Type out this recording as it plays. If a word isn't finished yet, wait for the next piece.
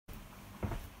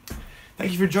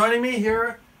Thank you for joining me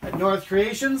here at Noarth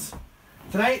Creations.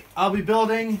 Tonight I'll be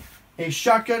building a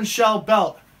shotgun shell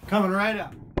belt. Coming right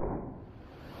up.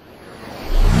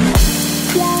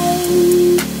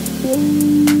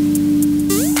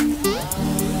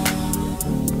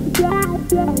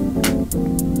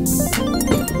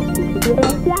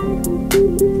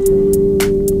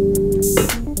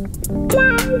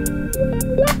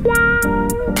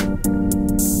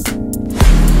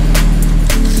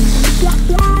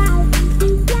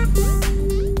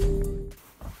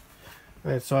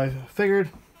 Alright, so I figured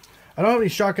I don't have any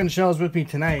shotgun shells with me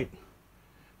tonight,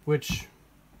 which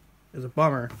is a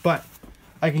bummer, but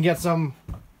I can get some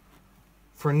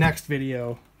for next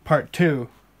video, part 2.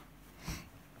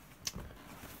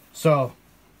 So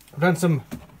I've done some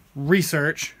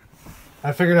research.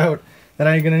 I figured out that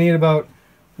I'm going to need about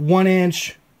 1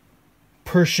 inch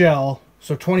per shell.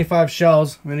 So 25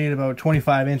 shells, I'm going to need about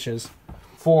 25 inches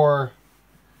for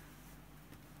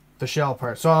the shell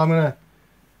part. So I'm going to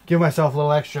give myself a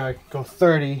little extra, go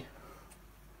 30,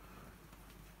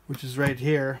 which is right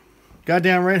here.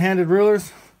 Goddamn right-handed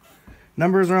rulers.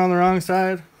 Numbers are on the wrong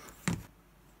side.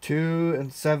 2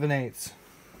 7/8.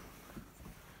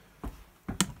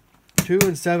 2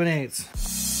 7/8.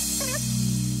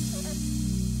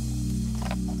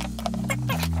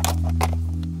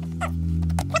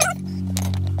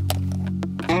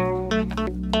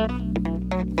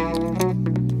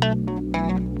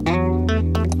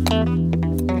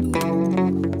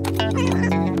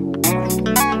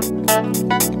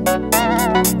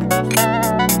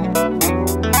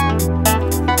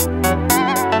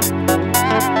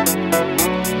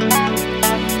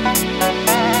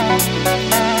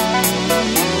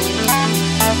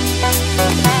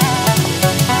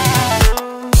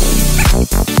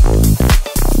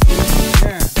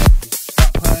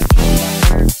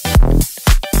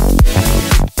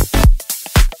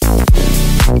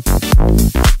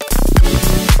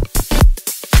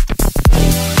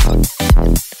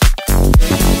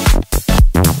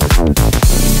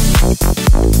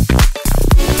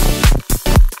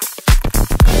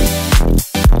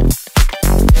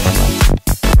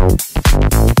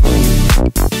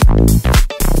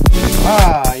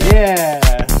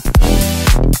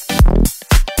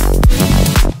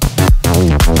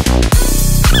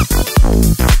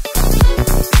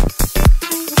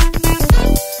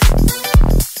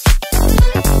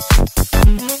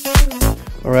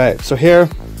 Alright, so here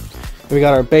we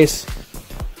got our base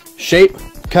shape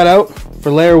cut out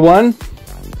for layer 1.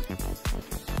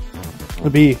 It'll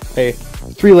be a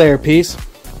 3-layer piece,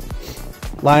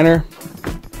 liner,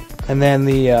 and then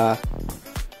the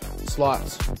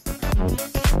slots.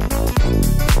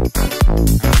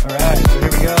 Alright, so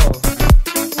here we go.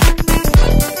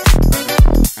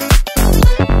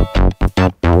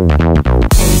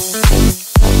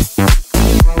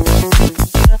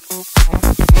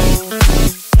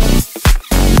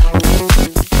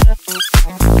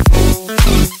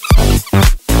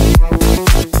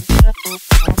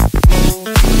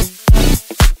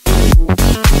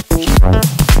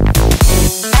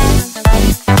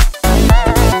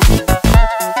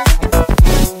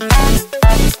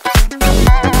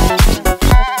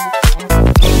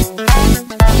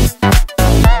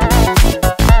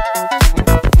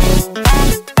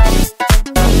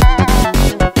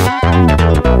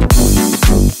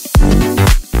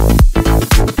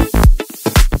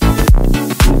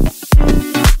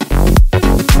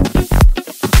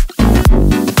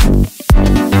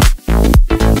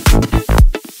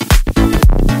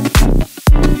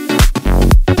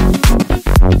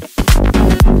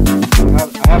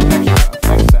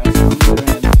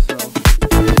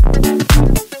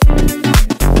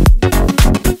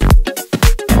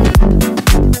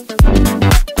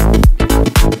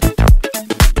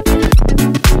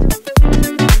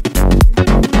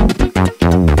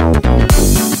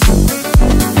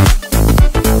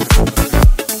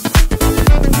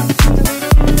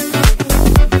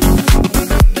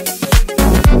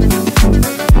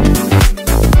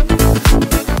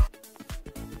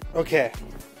 Okay,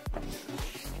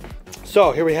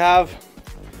 so here we have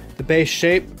the base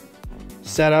shape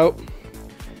set out.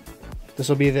 This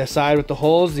will be the side with the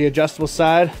holes. The adjustable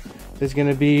side is going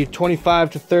to be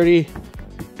 25 to 30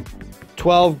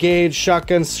 12 gauge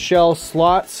shotgun shell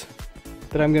slots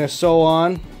that I'm going to sew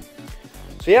on.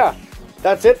 So yeah,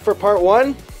 that's it for part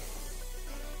 1.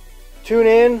 Tune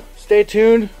in, stay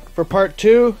tuned for part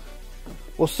 2.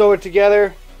 We'll sew it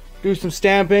together, do some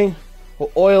stamping,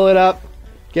 we'll oil it up,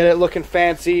 get it looking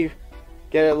fancy,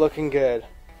 get it looking good.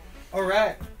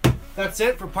 Alright, that's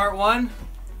it for part 1.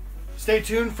 Stay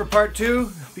tuned for part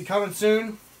 2, be coming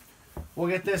soon. we'll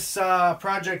get this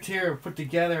project here put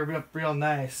together real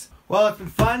nice. Well, it's been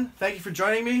fun. Thank you for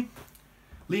joining me.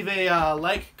 Leave a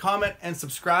like, comment, and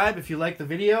subscribe if you like the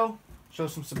video. Show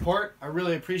some support. I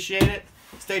really appreciate it.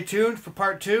 Stay tuned for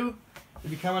part 2. It'll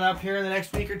be coming up here in the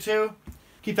next week or two.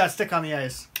 Keep that stick on the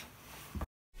ice.